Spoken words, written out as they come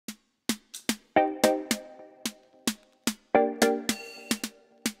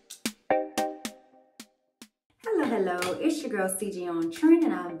Hello, it's your girl CG OnTrend,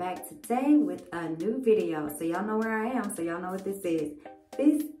 and I'm back today with a new video. So y'all know where I am, so y'all know what this is.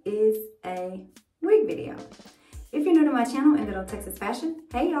 This is a wig video. If you're new to my channel and good old Texas fashion,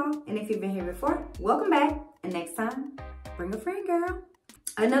 hey y'all. And if you've been here before, welcome back. And next time, bring a friend, girl.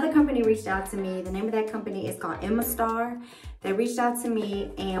 Another company reached out to me. The name of that company is called Emistar. They reached out to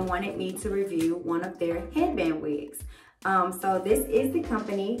me and wanted me to review one of their headband wigs. So this is the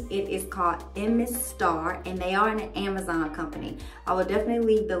company. It is called Emistar, and they are an Amazon company. I will definitely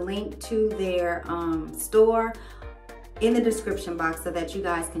leave the link to their store in the description box so that you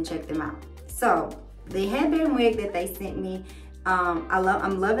guys can check them out. So the headband wig that they sent me,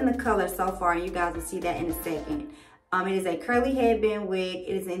 I'm loving the color so far, and you guys will see that in a second. It is a curly headband wig.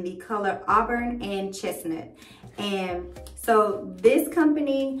 It is in the color auburn and chestnut. And so this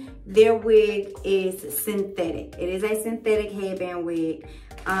company, their wig is synthetic. It is a synthetic headband wig.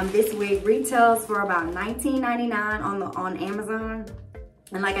 This wig retails for about $19.99 on Amazon.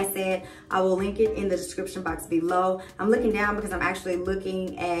 And like I said, I will link it in the description box below. I'm looking down because I'm actually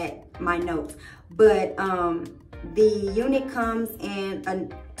looking at my notes. But the unit comes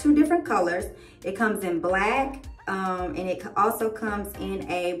in two different colors. It comes in black. And it also comes in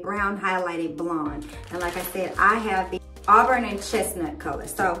a brown highlighted blonde. And like I said, I have the auburn and chestnut color.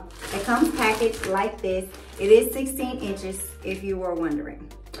 So it comes packaged like this. It is 16 inches if you were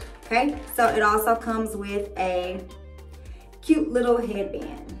wondering. Okay, so it also comes with a cute little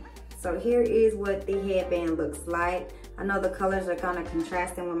headband. So here is what the headband looks like. I know the colors are kind of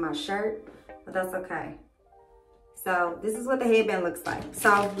contrasting with my shirt, but that's okay. So this is what the headband looks like.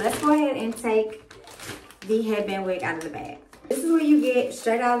 So let's go ahead and take the headband wig out of the bag. This is what you get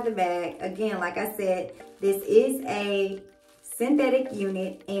straight out of the bag. Again, like I said, this is a synthetic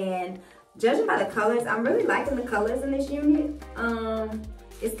unit, and judging by the colors, I'm really liking the colors in this unit.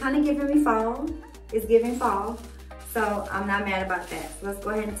 It's kind of giving me fall. It's giving fall, so I'm not mad about that. So let's go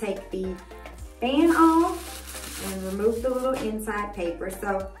ahead and take the fan off and remove the little inside paper.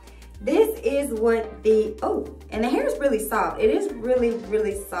 So this is what the, and the hair is really soft. It is really,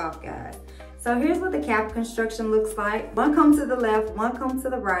 really soft, guys. So here's what the cap construction looks like. One comes to the left, one comes to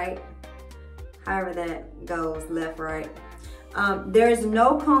the right. However that goes, left, right. There is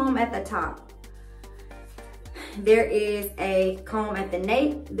no comb at the top. There is a comb at the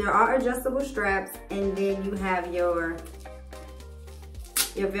nape. There are adjustable straps, and then you have your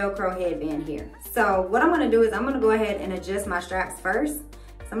Velcro headband here. So what I'm gonna do is I'm gonna go ahead and adjust my straps first.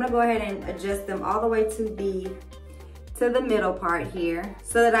 So I'm gonna go ahead and adjust them all the way to the middle part here,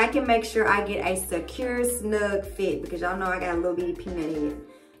 so that I can make sure I get a secure, snug fit, because y'all know I got a little bitty peanut head.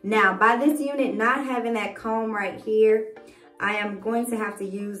 Now, by this unit not having that comb right here, I am going to have to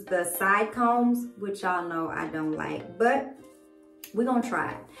use the side combs, which y'all know I don't like, but we're gonna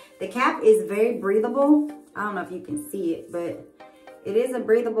try it. The cap is very breathable. I don't know if you can see it, but it is a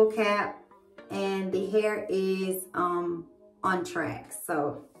breathable cap, and the hair is on track.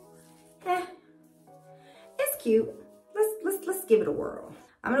 So, it's cute. Let's give it a whirl.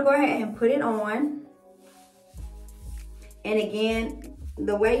 I'm gonna go ahead and put it on. And again,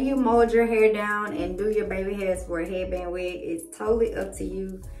 the way you mold your hair down and do your baby hairs for a headband wig is totally up to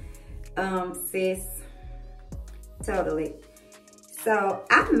you, sis. Totally. So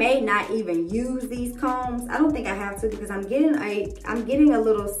I may not even use these combs. I don't think I have to, because I'm getting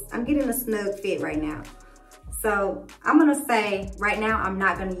a snug fit right now. So I'm gonna say right now I'm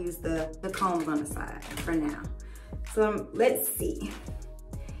not gonna use the combs on the side for now. So let's see.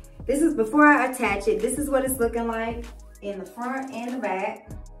 This is before I attach it. This is what it's looking like in the front and the back.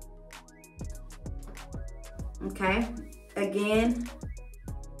 Okay, again,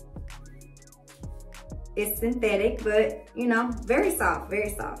 it's synthetic, but you know, very soft, very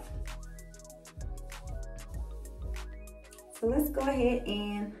soft. So let's go ahead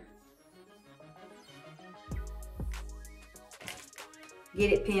and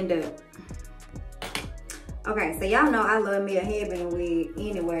get it pinned up. Okay, so y'all know I love me a headband wig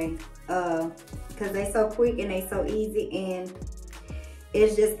anyway, because they so quick and they so easy, and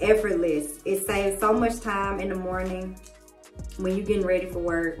it's just effortless. It saves so much time in the morning when you're getting ready for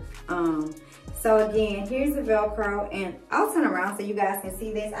work. So again, here's the Velcro, and I'll turn around so you guys can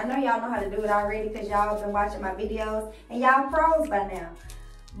see this. I know y'all know how to do it already because y'all been watching my videos and y'all pros by now.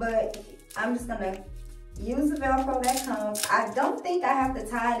 But I'm just gonna use the Velcro that comes. I don't think I have to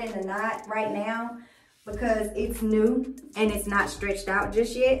tie it in a knot right now, because it's new and it's not stretched out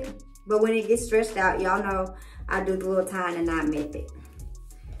just yet. But when it gets stretched out, y'all know I do the little tying and knot method.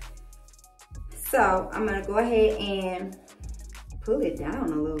 So I'm gonna go ahead and pull it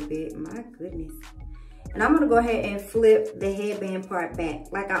down a little bit, my goodness. And I'm gonna go ahead and flip the headband part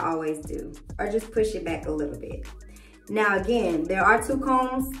back like I always do, or just push it back a little bit. Now again, there are two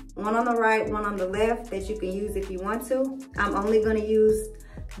combs, one on the right, one on the left, that you can use if you want to. I'm only gonna use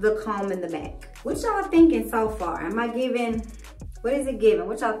the comb in the back. What y'all thinking so far? Am I giving, what is it giving?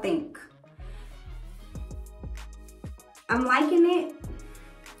 What y'all think? I'm liking it,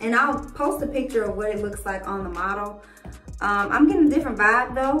 and I'll post a picture of what it looks like on the model. I'm getting a different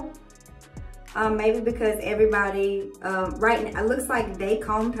vibe though. Maybe because everybody, right now, it looks like they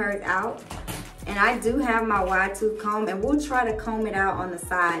combed hers out. And I do have my wide tooth comb, and we'll try to comb it out on the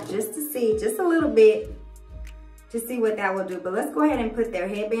side just to see, just a little bit, to see what that will do. But let's go ahead and put their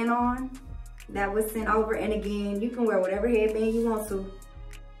headband on that was sent over. And again, you can wear whatever headband you want to.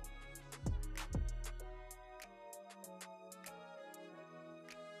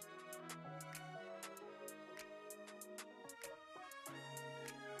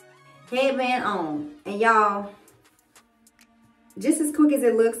 Headband on. And y'all, just as quick as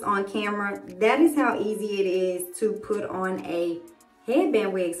it looks on camera, that is how easy it is to put on a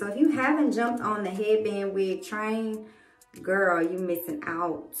headband wig. So if you haven't jumped on the headband wig train, girl, you missing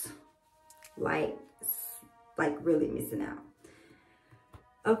out. Like really missing out.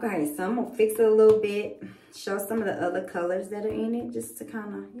 Okay, so I'm gonna fix it a little bit, show some of the other colors that are in it, just to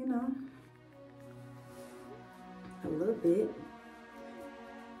kind of, you know, a little bit,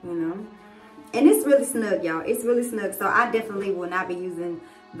 you know. And it's really snug, y'all. It's really snug. So I definitely will not be using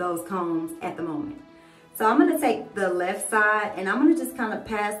those combs at the moment. So I'm going to take the left side, and I'm going to just kind of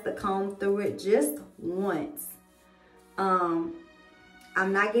pass the comb through it just once. I'm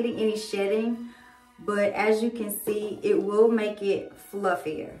not getting any shedding, but as you can see, it will make it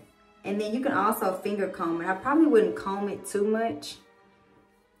fluffier. And then you can also finger comb it. I probably wouldn't comb it too much,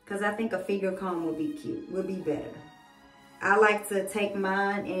 because I think a finger comb would be cute, would be better. I like to take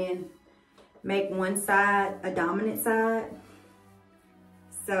mine and make one side a dominant side.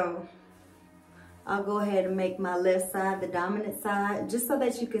 So I'll go ahead and make my left side the dominant side, just so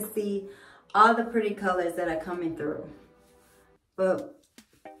that you can see all the pretty colors that are coming through. But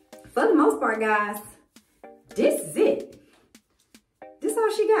for the most part, guys, this is it. This is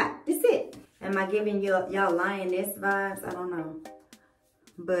all she got. This is it. Am I giving y'all lioness vibes? I don't know.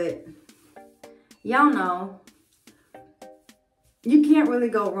 But y'all know, you can't really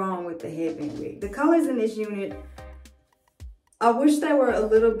go wrong with the headband wig. The colors in this unit, I wish they were a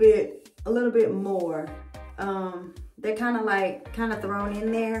little bit more. They're kind of thrown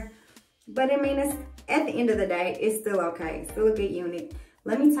in there. But I mean, it's, at the end of the day, it's still okay. Still a good unit.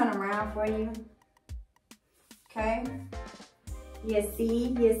 Let me turn around for you. Okay. You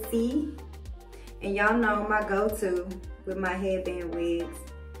see. And y'all know my go-to with my headband wigs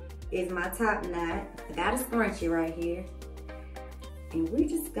is my top knot. I got a scrunchie right here. And we're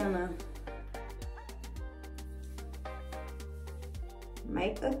just gonna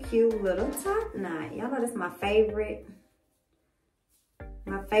make a cute little top knot. Y'all know this is my favorite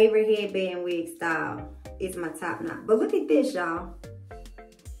headband wig style is my top knot. But look at this, y'all.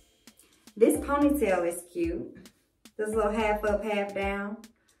 This ponytail is cute. This little half up, half down.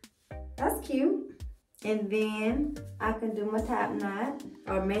 That's cute. And then I can do my top knot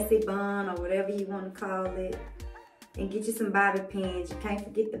or messy bun or whatever you want to call it. And get you some bobby pins. You can't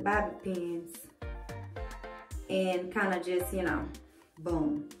forget the bobby pins. And kind of just, you know,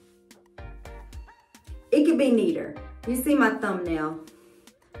 boom. It could be neater. You see my thumbnail.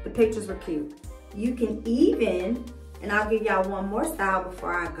 The pictures were cute. You can even, and I'll give y'all one more style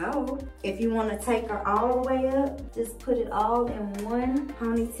before I go. If you want to take her all the way up, just put it all in one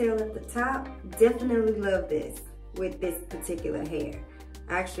ponytail at the top. Definitely love this with this particular hair.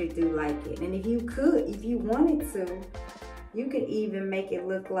 I actually do like it. And if you wanted to, you could even make it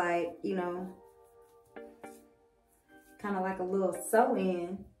look like, you know, kind of like a little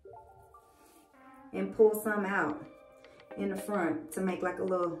sew-in and pull some out in the front to make like a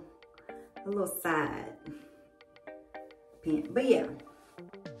little side pin. But yeah,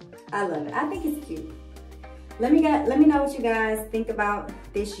 I love it. I think it's cute. Let me know what you guys think about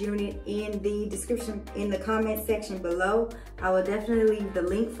this unit in the description, in the comment section below. I will definitely leave the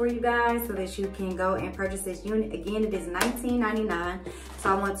link for you guys so that you can go and purchase this unit. Again, it is $19.99.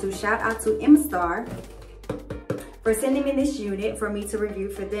 So I want to shout out to Emistar for sending me this unit for me to review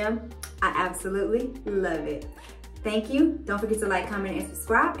for them. I absolutely love it. Thank you. Don't forget to like, comment, and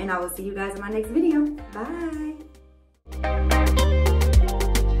subscribe, and I will see you guys in my next video. Bye.